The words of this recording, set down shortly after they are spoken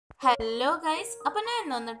Hello guys, അപ്പോൾ ഞാൻ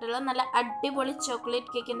വന്നിട്ടുള്ള നല്ല അടിപൊളി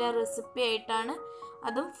ചോക്ലേറ്റ് കേക്കിൻ്റെ റെസിപ്പി ആയിട്ടാണ്.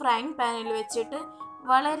 അതും ഫ്രൈങ് പാനിൽ വെച്ചിട്ട്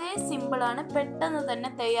വളരെ സിമ്പിളാണ്, പെട്ടെന്ന് തന്നെ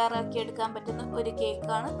തയ്യാറാക്കിയെടുക്കാൻ പറ്റുന്ന ഒരു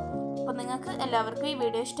കേക്കാണ്. അപ്പോൾ നിങ്ങൾക്ക് എല്ലാവർക്കും ഈ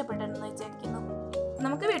വീഡിയോ ഇഷ്ടപ്പെട്ടെന്ന് വിചാരിക്കുന്നു.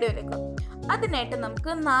 നമുക്ക് വീഡിയോയിലേക്ക്. അതിനായിട്ട്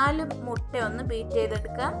നമുക്ക് 4 മുട്ട ഒന്ന് ബീറ്റ്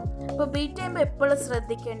ചെയ്തെടുക്കാം. അപ്പോൾ ബീറ്റ് ചെയ്യുമ്പോൾ എപ്പോഴും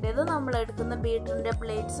ശ്രദ്ധിക്കേണ്ടത് നമ്മൾ എടുക്കുന്ന ബീറ്ററിൻ്റെ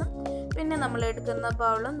പ്ലേറ്റ്സും പിന്നെ നമ്മൾ എടുക്കുന്ന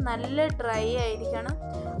ബൗളും നല്ല ഡ്രൈ ആയിരിക്കണം.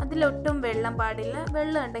 അതിലൊട്ടും വെള്ളം പാടില്ല.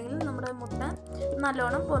 വെള്ളം ഉണ്ടെങ്കിൽ നമ്മുടെ മുട്ട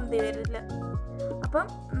നല്ലോണം പൊന്തി വരില്ല. അപ്പം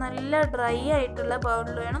നല്ല ഡ്രൈ ആയിട്ടുള്ള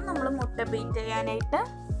ബൗളിൽ വേണം നമ്മൾ മുട്ട ബീറ്റ് ചെയ്യാനായിട്ട്.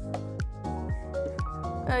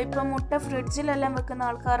 ഇപ്പം മുട്ട ഫ്രിഡ്ജിലെല്ലാം വെക്കുന്ന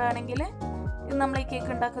ആൾക്കാരാണെങ്കിൽ നമ്മൾ ഈ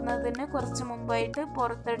കേക്ക് ഉണ്ടാക്കുന്നതിന് കുറച്ച് മുമ്പായിട്ട്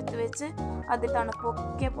പുറത്തെടുത്ത് വെച്ച് അത്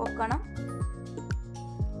തണുപ്പൊക്കെ പോക്കണം.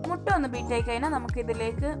 മുട്ട ഒന്ന് ബീറ്റ് ആയി കഴിഞ്ഞാൽ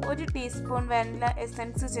നമുക്കിതിലേക്ക് 1 ടീസ്പൂൺ വാനില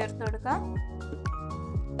എസൻസ് ചേർത്ത് കൊടുക്കാം.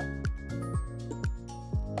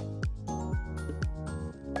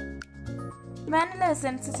 വാനില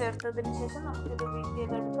എസൻസ് ചേർത്തതിന് ശേഷം നമുക്കിത് ബീറ്റ്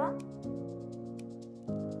ചെയ്തെടുക്കാം.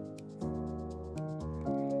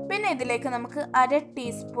 പിന്നെ ഇതിലേക്ക് നമുക്ക് 1/2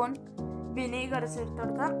 ടീസ്പൂൺ വിനീഗർ ചേർത്ത്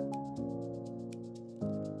കൊടുക്കാം.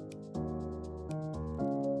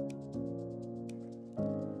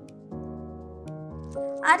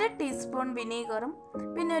 അര ടീസ്പൂൺ വിനീഗറും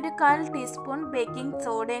പിന്നെ ഒരു 1/4 ടീസ്പൂൺ ബേക്കിംഗ്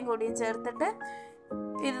സോഡയും കൂടിയും ചേർത്തിട്ട്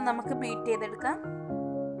ഇത് നമുക്ക് ബീറ്റ് ചെയ്തെടുക്കാം.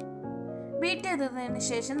 ബീറ്റ് ചെയ്തതിന്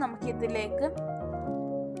ശേഷം നമുക്കിതിലേക്ക്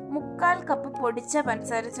 1/4 കപ്പ് പൊടിച്ച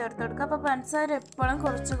പഞ്ചസാര ചേർത്ത് കൊടുക്കാം. അപ്പോൾ പഞ്ചസാര എപ്പോഴും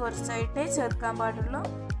കുറച്ചായിട്ടേ ചേർക്കാൻ പാടുള്ളൂ.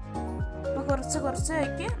 അപ്പോൾ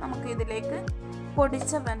കുറച്ചാക്കി നമുക്ക് ഇതിലേക്ക്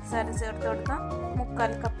പൊടിച്ച പഞ്ചസാര ചേർത്ത് കൊടുക്കാം.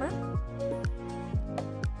 1/4 കപ്പ്.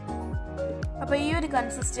 അപ്പോൾ ഈ ഒരു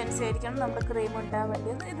കൺസിസ്റ്റൻസി ആയിരിക്കണം നമ്മുടെ ക്രീം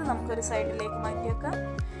ഉണ്ടാവേണ്ടത്. ഇത് നമുക്കൊരു സൈഡിലേക്ക് മാറ്റി വെക്കാം.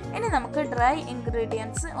 ഇനി നമുക്ക് ഡ്രൈ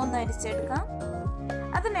ഇൻഗ്രീഡിയൻസ് ഒന്ന് അരിച്ചെടുക്കാം.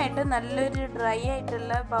 അതിനായിട്ട് നല്ലൊരു ഡ്രൈ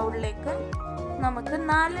ആയിട്ടുള്ള ബൗളിലേക്ക് നമുക്ക്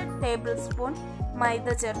 4 ടേബിൾ സ്പൂൺ മൈദ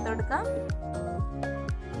ചേർത്ത് കൊടുക്കാം.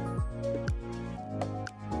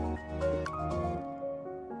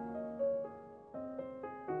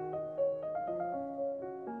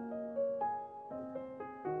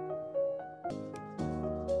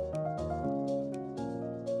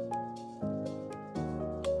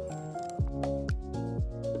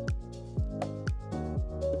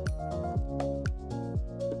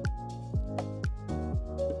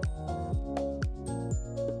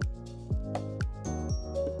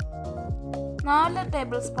 നാല്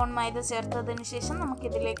ടേബിൾ സ്പൂൺ മൈദ ചേർത്തതിന് ശേഷം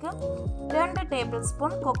നമുക്കിതിലേക്ക് 2 ടേബിൾ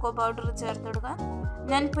സ്പൂൺ കൊക്കോ പൗഡർ ചേർത്ത് കൊടുക്കാം.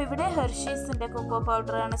 ഞാനിപ്പോൾ ഇവിടെ ഹെർഷീസിൻ്റെ കൊക്കോ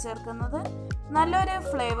പൗഡറാണ് ചേർക്കുന്നത്. നല്ലൊരു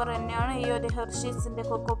ഫ്ലേവർ തന്നെയാണ് ഈ ഒരു ഹെർഷീസിൻ്റെ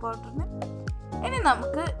കൊക്കോ പൗഡറിന്. ഇനി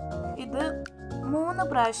നമുക്ക് ഇത് 3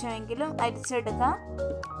 പ്രാവശ്യമെങ്കിലും അരിച്ചെടുക്കാം.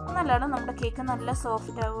 നല്ലോണം നമ്മുടെ കേക്ക് നല്ല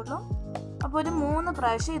സോഫ്റ്റ് ആവുള്ളൂ. അപ്പോൾ ഒരു 3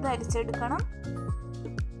 പ്രാവശ്യം ഇത് അരിച്ചെടുക്കണം.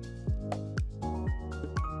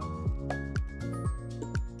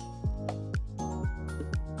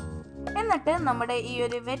 എന്നിട്ട് നമ്മുടെ ഈ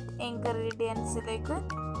ഒരു വെറ്റ് ഇൻഗ്രീഡിയൻസിലേക്ക്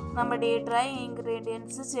നമ്മുടെ ഈ ഡ്രൈ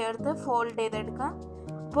ഇൻഗ്രീഡിയൻസ് ചേർത്ത് ഫോൾഡ് ചെയ്തെടുക്കാം.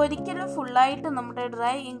 അപ്പോൾ ഒരിക്കലും ഫുള്ളായിട്ട് നമ്മുടെ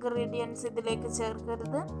ഡ്രൈ ഇൻഗ്രീഡിയൻസ് ഇതിലേക്ക്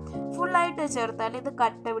ചേർക്കരുത്. ഫുള്ളായിട്ട് ചേർത്താൽ ഇത്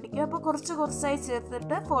കട്ട പിടിക്കും. അപ്പോൾ കുറച്ചായി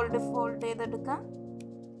ചേർത്തിട്ട് ഫോൾഡ് ചെയ്തെടുക്കാം.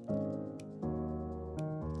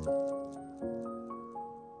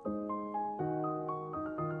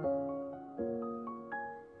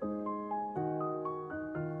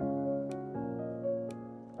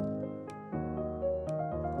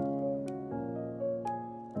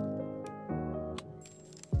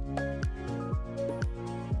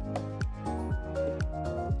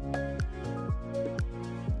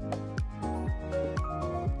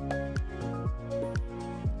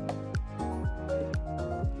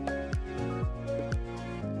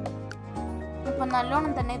 അപ്പോൾ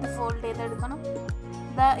നല്ലോണം തന്നെ ഇത് ഫോൾഡ് ചെയ്തെടുക്കണം.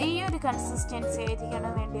 ഈ ഒരു കൺസിസ്റ്റൻസി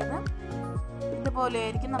ആയിരിക്കണം വേണ്ടത്. ഇതുപോലെ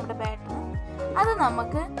ആയിരിക്കും നമ്മുടെ ബാറ്റർ. അത്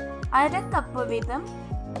നമുക്ക് 1/2 കപ്പ് വീതം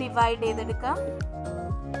ഡിവൈഡ് ചെയ്തെടുക്കാം.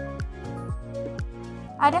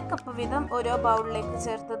 1/2 കപ്പ് വീതം ഓരോ ബൗളിലേക്ക്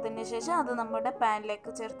ചേർത്തതിന് ശേഷം അത് നമ്മുടെ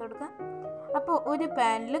പാനിലേക്ക് ചേർത്ത് കൊടുക്കാം. അപ്പോൾ ഒരു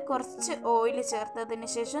പാനിൽ കുറച്ച് ഓയിൽ ചേർത്തതിന്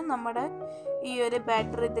ശേഷം നമ്മുടെ ഈ ഒരു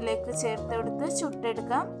ബാറ്റർ ഇതിലേക്ക് ചേർത്തെടുത്ത്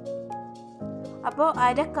ചുട്ടെടുക്കാം. അപ്പോൾ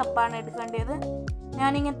 1/2 കപ്പാണ് എടുക്കേണ്ടത്.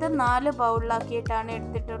 ഞാനിങ്ങനത്തെ 4 ബൗളിലാക്കിയിട്ടാണ്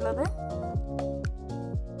എടുത്തിട്ടുള്ളത്.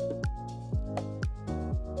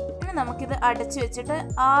 ഇനി നമുക്കിത് അടച്ചു വെച്ചിട്ട്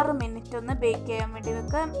 6 മിനിറ്റ് ഒന്ന് ബേക്ക് ചെയ്യാൻ വേണ്ടി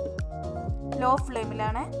വെക്കാം. ലോ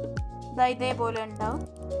ഫ്ലെയിമിലാണ്. ഇതേപോലെ ഉണ്ടാവും.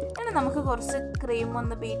 ഇനി നമുക്ക് കുറച്ച് ക്രീം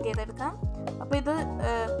ഒന്ന് ബീറ്റ് ചെയ്തെടുക്കാം. അപ്പോൾ ഇത്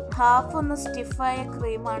ഹാഫ് ഒന്ന് സ്റ്റിഫായ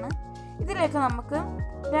ക്രീമാണ്. ഇതിലേക്ക് നമുക്ക്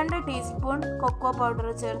 2 ടീസ്പൂൺ കൊക്കോ പൗഡർ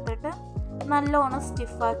ചേർത്തിട്ട് നല്ലോണം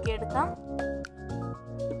സ്റ്റിഫാക്കി എടുക്കാം.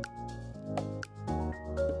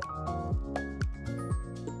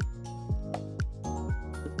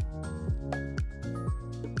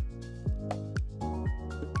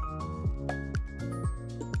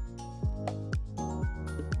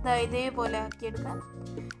 ഇതേപോലെ ആക്കിയെടുക്കാം.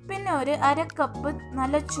 പിന്നെ ഒരു 1/2 കപ്പ്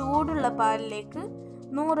നല്ല ചൂടുള്ള പാലിലേക്ക്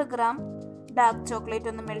 100 ഗ്രാം ഡാർക്ക് ചോക്ലേറ്റ്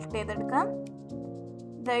ഒന്ന് മെൽറ്റ് ചെയ്തെടുക്കാം.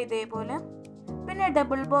 ഇതേപോലെ. പിന്നെ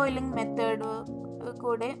ഡബിൾ ബോയിലിംഗ് മെത്തേഡ്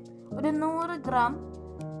കൂടെ ഒരു 100 ഗ്രാം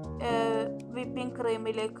വിപ്പിംഗ്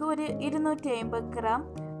ക്രീമിലേക്ക് ഒരു 250 ഗ്രാം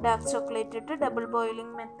ഡാർക്ക് ചോക്ലേറ്റ് ഇട്ട് ഡബിൾ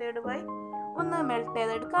ബോയിലിംഗ് മെത്തേഡ് വഴി ഒന്ന് മെൽറ്റ്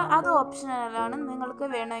ചെയ്തെടുക്കുക. അത് ഓപ്ഷണലാണ്, നിങ്ങൾക്ക്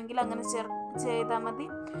വേണമെങ്കിൽ അങ്ങനെ ചെയ്താൽ മതി,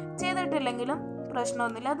 ചെയ്തിട്ടില്ലെങ്കിലും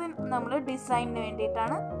പ്രശ്നമൊന്നുമില്ല. അത് നമ്മൾ ഡിസൈനിന്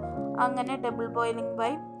വേണ്ടിയിട്ടാണ് അങ്ങനെ ഡബിൾ ബോയിലിംഗ്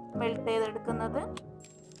വഴി മെൽറ്റ് ചെയ്തെടുക്കുന്നത്.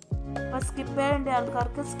 അപ്പോൾ സ്കിപ്പ് ചെയ്യേണ്ട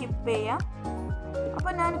ആൾക്കാർക്ക് സ്കിപ്പ് ചെയ്യാം.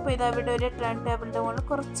 അപ്പോൾ ഞാനിപ്പോൾ ഇവിടെ ഒരു ടേൺ ടേബിളിൻ്റെ മുകളിൽ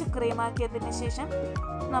കുറച്ച് ക്രീമാക്കിയതിന് ശേഷം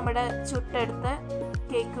നമ്മുടെ ചുട്ടെടുത്ത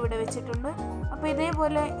കേക്ക് ഇവിടെ വെച്ചിട്ടുണ്ട്. അപ്പോൾ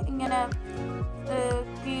ഇതേപോലെ ഇങ്ങനെ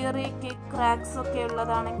കീറി ക്രാക്സ് ഒക്കെ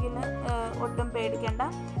ഉള്ളതാണെങ്കിൽ ഒട്ടും പേടിക്കേണ്ട,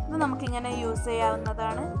 ഇത് നമുക്കിങ്ങനെ യൂസ്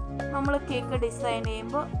ചെയ്യാവുന്നതാണ്. നമ്മൾ കേക്ക് ഡിസൈൻ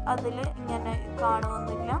ചെയ്യുമ്പോൾ അതിൽ ഇങ്ങനെ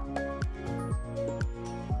കാണുമൊന്നുമില്ല.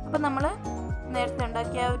 അപ്പം നമ്മൾ നേരത്തെ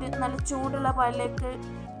ഉണ്ടാക്കിയ ഒരു നല്ല ചൂടുള്ള പാലിലേക്ക്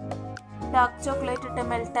ഡാർക്ക് ചോക്ലേറ്റ് ഇട്ട്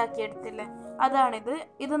മെൽറ്റാക്കി എടുത്തില്ലേ, അതാണിത്.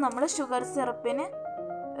 ഇത് നമ്മൾ ഷുഗർ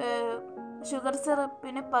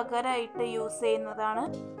സിറപ്പിന് പകരമായിട്ട് യൂസ് ചെയ്യുന്നതാണ്.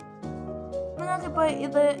 നിങ്ങൾക്കിപ്പോൾ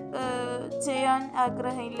ഇത് ചെയ്യാൻ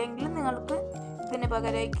ആഗ്രഹമില്ലെങ്കിൽ നിങ്ങൾക്ക് ഇതിന്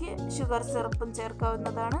പകരമായിട്ട് ഷുഗർ സിറപ്പും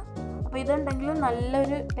ചേർക്കാവുന്നതാണ്. അപ്പോൾ ഇതുണ്ടെങ്കിലും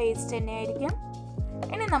നല്ലൊരു ടേസ്റ്റ് തന്നെയായിരിക്കും.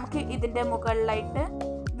 ഇനി നമുക്ക് ഇതിൻ്റെ മുകളിലായിട്ട്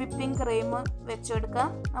വിപ്പിംഗ് ക്രീം വെച്ചെടുക്കാം.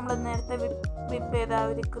 നമ്മൾ നേരത്തെ വിപ്പ് ചെയ്ത ആ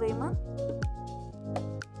ഒരു ക്രീം,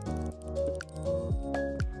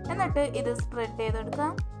 എന്നിട്ട് ഇത് സ്പ്രെഡ്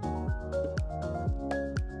ചെയ്തെടുക്കാം.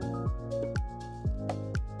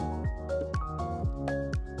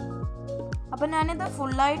 അപ്പം ഞാനിത്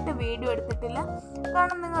ഫുള്ളായിട്ട് വീഡിയോ എടുത്തിട്ടില്ല,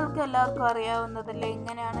 കാരണം നിങ്ങൾക്ക് എല്ലാവർക്കും അറിയാവുന്നതല്ലേ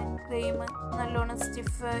എങ്ങനെയാണ് ക്രീം നല്ലോണം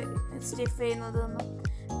സ്റ്റിഫ് ചെയ്യുന്നതെന്നും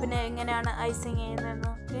പിന്നെ എങ്ങനെയാണ് ഐസിങ്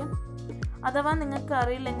ചെയ്യുന്നതെന്നൊക്കെ. അഥവാ നിങ്ങൾക്ക്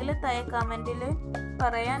അറിയില്ലെങ്കിൽ താഴെ കമൻറ്റിൽ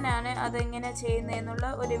പറയാൻ, ഞാൻ അതെങ്ങനെ ചെയ്യുന്നതെന്നുള്ള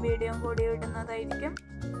ഒരു വീഡിയോ കൂടി ഇടുന്നതായിരിക്കും.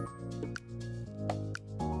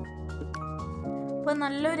 അപ്പോൾ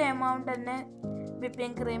നല്ലൊരു എമൗണ്ട് തന്നെ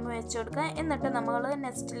വിപ്പിംഗ് ക്രീം വെച്ച് കൊടുക്കാം. എന്നിട്ട് നമ്മൾ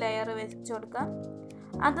നെക്സ്റ്റ് ലെയർ വെച്ച് കൊടുക്കാം.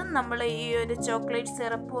 അതും നമ്മൾ ഈ ഒരു ചോക്ലേറ്റ്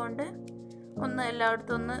സിറപ്പ് കൊണ്ട് ഒന്ന്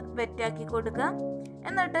എല്ലായിടത്തും ഒന്ന് വെറ്റാക്കി കൊടുക്കുക.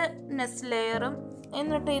 എന്നിട്ട് നെക്സ്റ്റ് ലെയറും,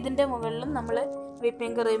 എന്നിട്ട് ഇതിൻ്റെ മുകളിലും നമ്മൾ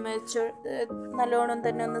വിപ്പിംഗ് ക്രീം വെച്ച് നല്ലോണം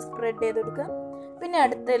തന്നെ ഒന്ന് സ്പ്രെഡ് ചെയ്ത് കൊടുക്കുക. പിന്നെ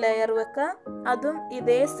അടുത്ത ലെയർ വെക്കുക, അതും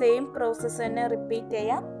ഇതേ സെയിം പ്രോസസ്സ് തന്നെ റിപ്പീറ്റ്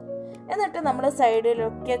ചെയ്യാം. എന്നിട്ട് നമ്മൾ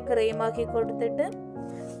സൈഡിലൊക്കെ ക്രീമാക്കി കൊടുത്തിട്ട്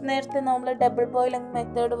നേരത്തെ നമ്മൾ ഡബിൾ ബോയിലിംഗ്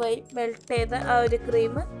മെത്തേഡ് വഴി മെൽറ്റ് ചെയ്ത ആ ഒരു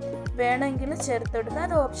ക്രീം വേണമെങ്കിൽ ചേർത്തെടുക്കുക.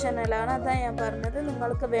 അത് ഓപ്ഷണലാണ്, അതാണ് ഞാൻ പറഞ്ഞത്.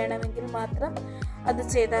 നിങ്ങൾക്ക് വേണമെങ്കിൽ മാത്രം അത്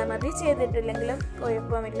ചെയ്താൽ മതി, ചെയ്തിട്ടില്ലെങ്കിലും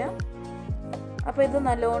കുഴപ്പമില്ല. അപ്പോൾ ഇത്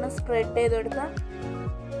നല്ലോണം സ്പ്രെഡ് ചെയ്തെടുക്കാം.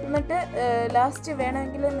 എന്നിട്ട് ലാസ്റ്റ്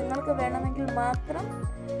നിങ്ങൾക്ക് വേണമെങ്കിൽ മാത്രം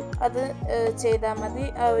അത് ചെയ്താൽ മതി.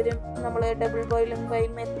 ആ ഒരു നമ്മൾ ഡബിൾ ബോയിലിംഗ് വഴി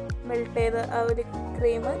മെൽറ്റ് ചെയ്ത ആ ഒരു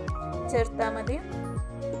ക്രീം ചേർത്താൽ മതി.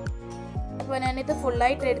 അപ്പോൾ ഞാനിത്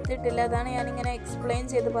ഫുള്ളായിട്ട് എടുത്തിട്ടില്ല, അതാണ് ഞാനിങ്ങനെ എക്സ്പ്ലെയിൻ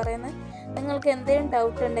ചെയ്ത് പറയുന്നത്. നിങ്ങൾക്ക് എന്തെങ്കിലും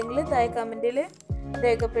ഡൗട്ട് ഉണ്ടെങ്കിൽ താഴെ കമൻറ്റിൽ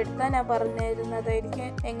രേഖപ്പെടുത്താൻ ഞാൻ പറഞ്ഞു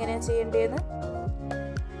തരുന്നതായിരിക്കും എങ്ങനെയാണ് ചെയ്യേണ്ടതെന്ന്.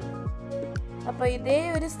 അപ്പോൾ ഇതേ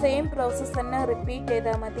ഒരു സെയിം പ്രോസസ്സ് തന്നെ റിപ്പീറ്റ്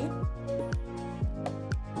ചെയ്താൽ മതി.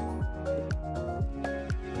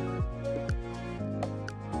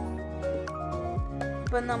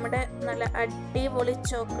 ഇപ്പം നമ്മുടെ നല്ല അടിപൊളി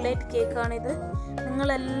ചോക്ലേറ്റ് കേക്കാണിത്.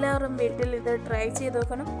 നിങ്ങളെല്ലാവരും വീട്ടിൽ ഇത് ട്രൈ ചെയ്ത്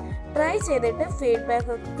നോക്കണം. ട്രൈ ചെയ്തിട്ട്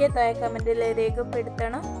ഫീഡ്ബാക്ക് ഒക്കെ താഴെ കമൻറ്റിൽ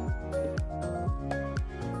രേഖപ്പെടുത്തണം.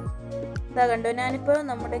 ഇതാ കണ്ടോ, ഞാനിപ്പോൾ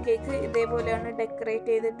നമ്മുടെ കേക്ക് ഇതേപോലെയാണ്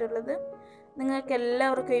ഡെക്കറേറ്റ് ചെയ്തിട്ടുള്ളത്. നിങ്ങൾക്ക്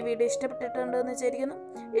എല്ലാവർക്കും ഈ വീഡിയോ ഇഷ്ടപ്പെട്ടിട്ടുണ്ടെന്ന് വിചാരിക്കുന്നു.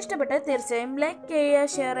 ഇഷ്ടപ്പെട്ടാൽ തീർച്ചയായും ലൈക്ക് ചെയ്യുക,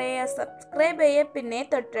 ഷെയർ ചെയ്യുക, സബ്സ്ക്രൈബ് ചെയ്യുക, പിന്നെ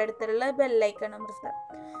തൊട്ടടുത്തുള്ള ബെല്ലൈക്കൺ അമർത്തുക.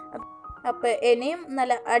 അപ്പോൾ ഇനിയും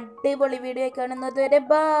നല്ല അടിപൊളി വീഡിയോ കാണുന്നത് വരെ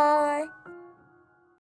ബൈ.